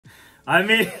I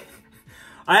mean,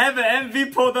 I have an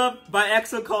MV pulled up by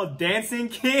EXO called Dancing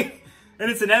King,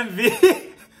 and it's an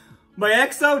MV by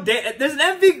EXO. There's an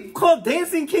MV called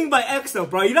Dancing King by EXO,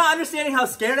 bro. You're not understanding how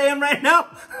scared I am right now?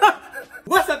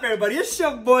 What's up, everybody? It's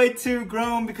Seok Boy Too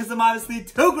Grown, because I'm obviously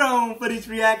too grown for these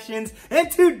reactions. And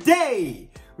today,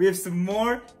 we have some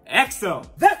more EXO.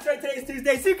 That's right, today's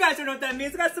Tuesday, so you guys don't know what that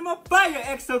means. I got some more fire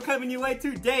EXO coming your way.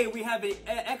 Today, we have a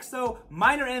EXO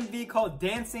minor MV called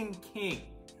Dancing King.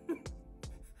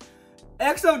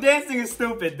 EXO dancing is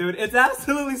stupid, dude. It's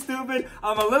absolutely stupid.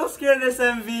 I'm a little scared of this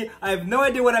MV. I have no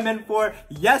idea what I'm in for.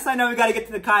 Yes, I know we gotta get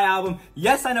to the Kai album.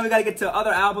 Yes, I know we gotta get to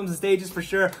other albums and stages for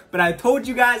sure. But I told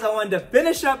you guys I wanted to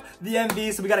finish up the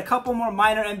MV, so we got a couple more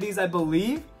minor MVs, I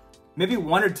believe. Maybe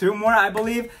one or two more, I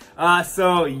believe.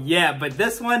 So yeah, but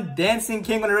this one, Dancing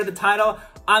King, when I read the title,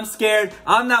 I'm scared.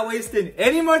 I'm not wasting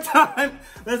any more time.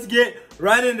 Let's get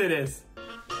right into this.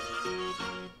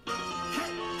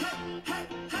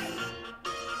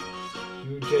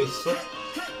 Seok.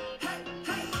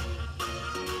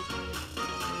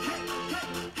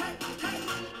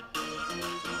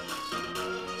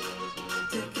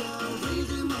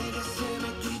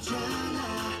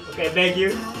 Okay, thank you.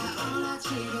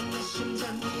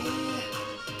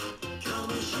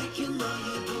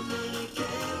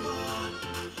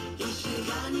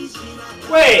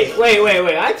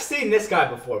 Wait. I've seen this guy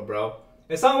before, bro.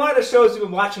 It's on one of the shows you've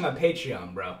been watching on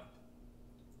Patreon, bro.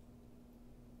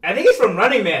 I think he's from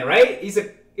Running Man, right?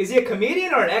 Is he a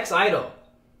comedian or an ex-idol?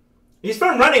 He's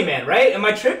from Running Man, right? Am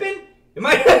I tripping? Am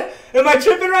I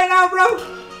tripping right now, bro?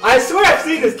 I swear I've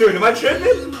seen this dude. Am I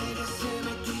tripping?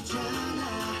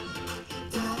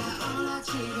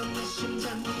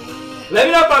 Let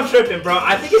me know if I'm tripping, bro.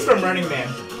 I think he's from Running Man.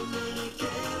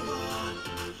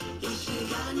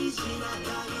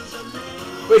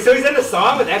 Wait, so he's in the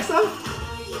song with EXO?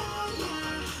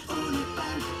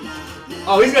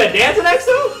 Oh, he's gonna dance with EXO?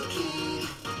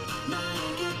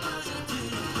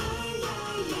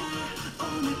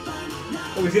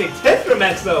 Oh, he's getting tips from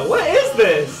EXO. What is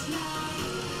this?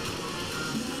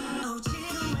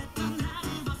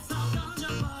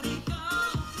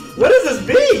 What is this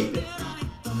beat?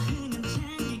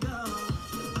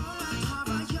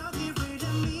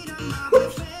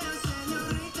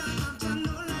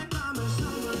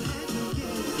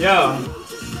 Yo.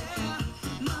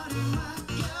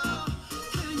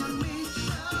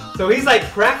 So he's like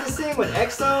practicing with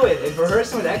EXO and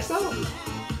rehearsing with EXO?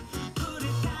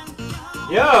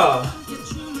 Yo!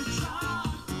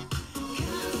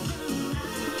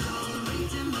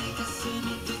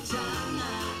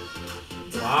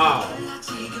 Wow.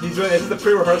 He's doing, this is the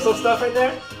pre-rehearsal stuff right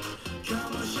there?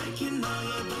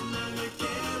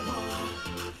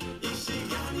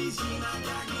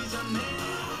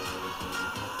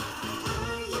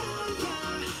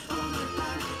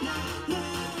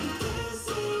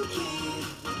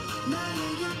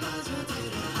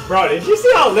 Bro, did you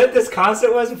see how lit this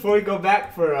concert was before we go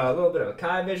back for a little bit of a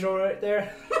Kai visual right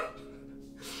there?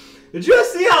 Did you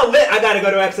see how lit? I gotta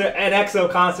go to an EXO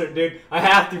concert, dude. I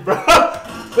have to, bro.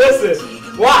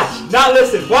 Listen, watch, not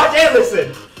listen. Watch and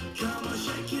listen.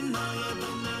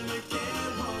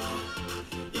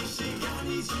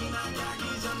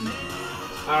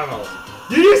 I don't know.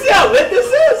 Did you see how lit this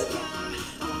is?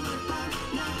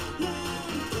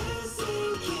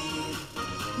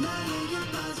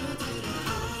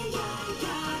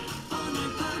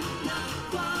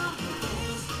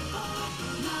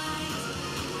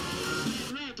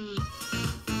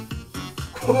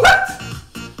 What?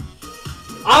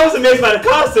 I was amazed by the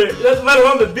concert, let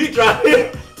alone the beat drop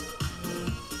here.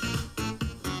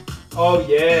 Oh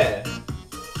yeah.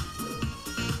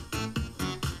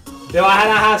 Do I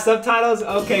not have subtitles?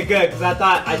 Okay, good, because I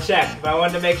thought I checked, but I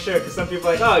wanted to make sure, because some people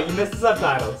are like, oh, you missed the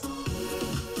subtitles.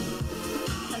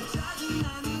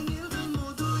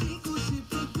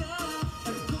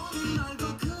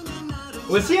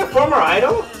 Was he a former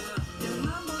idol?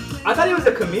 I thought he was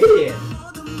a comedian.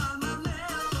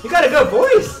 You got a good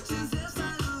voice.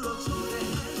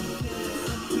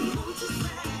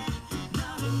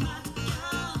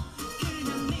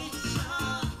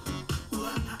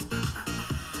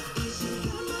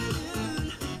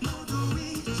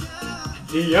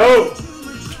 Yo.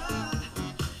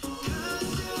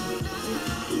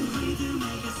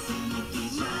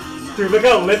 Dude, look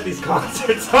how lit these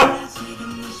concerts are.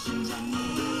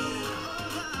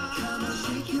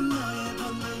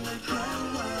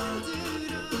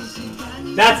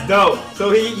 That's dope.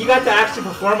 So you got to actually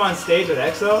perform on stage with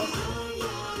EXO?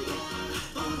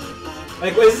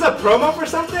 Like, is this a promo for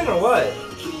something or what?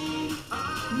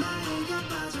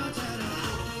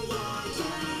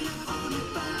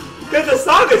 Because the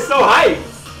song is so hype.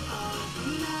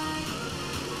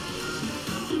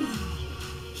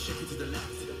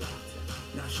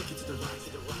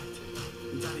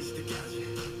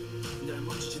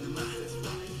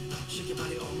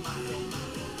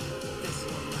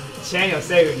 Chanyeol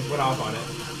Seo just went off on it.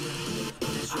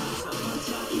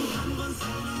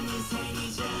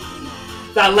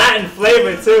 That Latin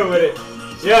flavor too with it.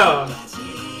 Yo.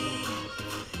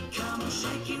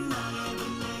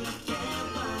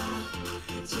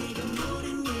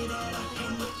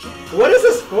 What is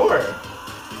this for?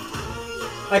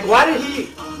 Like, why did he...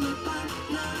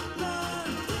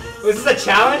 Was this a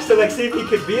challenge to like see if he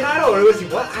could be an idol, or was he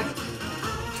what?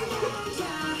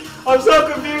 I'm so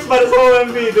confused by this whole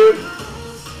MV, dude.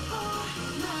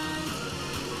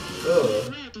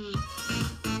 Ugh.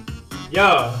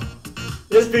 Yo,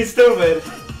 this beat's stupid.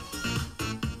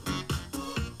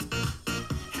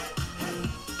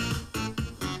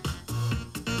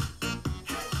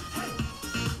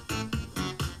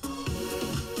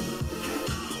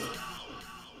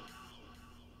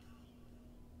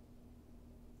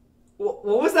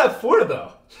 What was that for,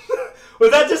 though? Was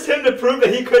that just him to prove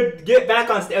that he could get back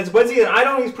on stage? Was he an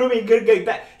idol? He's proving he could get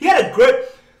back. He had a great...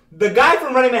 The guy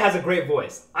from Running Man has a great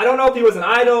voice. I don't know if he was an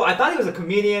idol. I thought he was a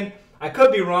comedian. I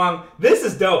could be wrong. This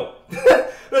is dope.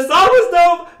 The song was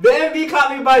dope. The MV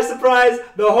caught me by surprise.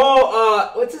 The whole,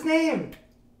 what's his name?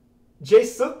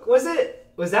 Seok, was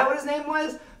it? Was that what his name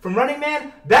was? From Running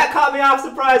Man? That caught me off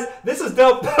surprise. This is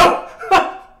dope.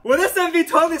 Well, this MV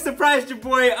totally surprised your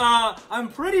boy. I'm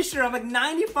pretty sure, I'm like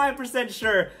 95%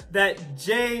 sure that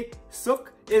Seok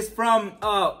is from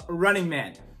Running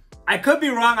Man. I could be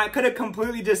wrong. I could have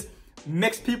completely just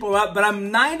mixed people up, but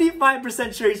I'm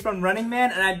 95% sure he's from Running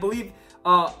Man, and I believe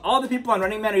all the people on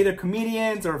Running Man are either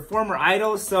comedians or former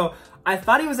idols, so I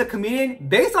thought he was a comedian.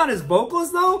 Based on his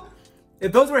vocals, though,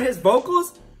 if those were his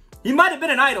vocals, he might have been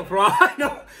an idol for all I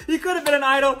know. He could have been an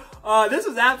idol. This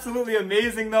was absolutely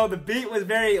amazing, though. The beat was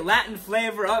very Latin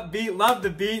flavor, upbeat. Love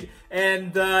the beat.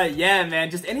 And yeah,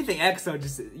 man, just anything EXO,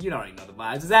 just, you already know the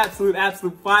vibes. It's absolute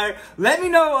fire. Let me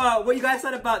know what you guys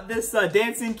thought about this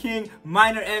Dancing King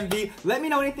minor MV. Let me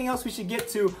know anything else we should get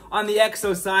to on the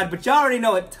EXO side. But y'all already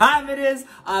know what time it is.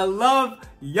 I love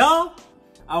y'all.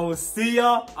 I will see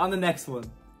y'all on the next one.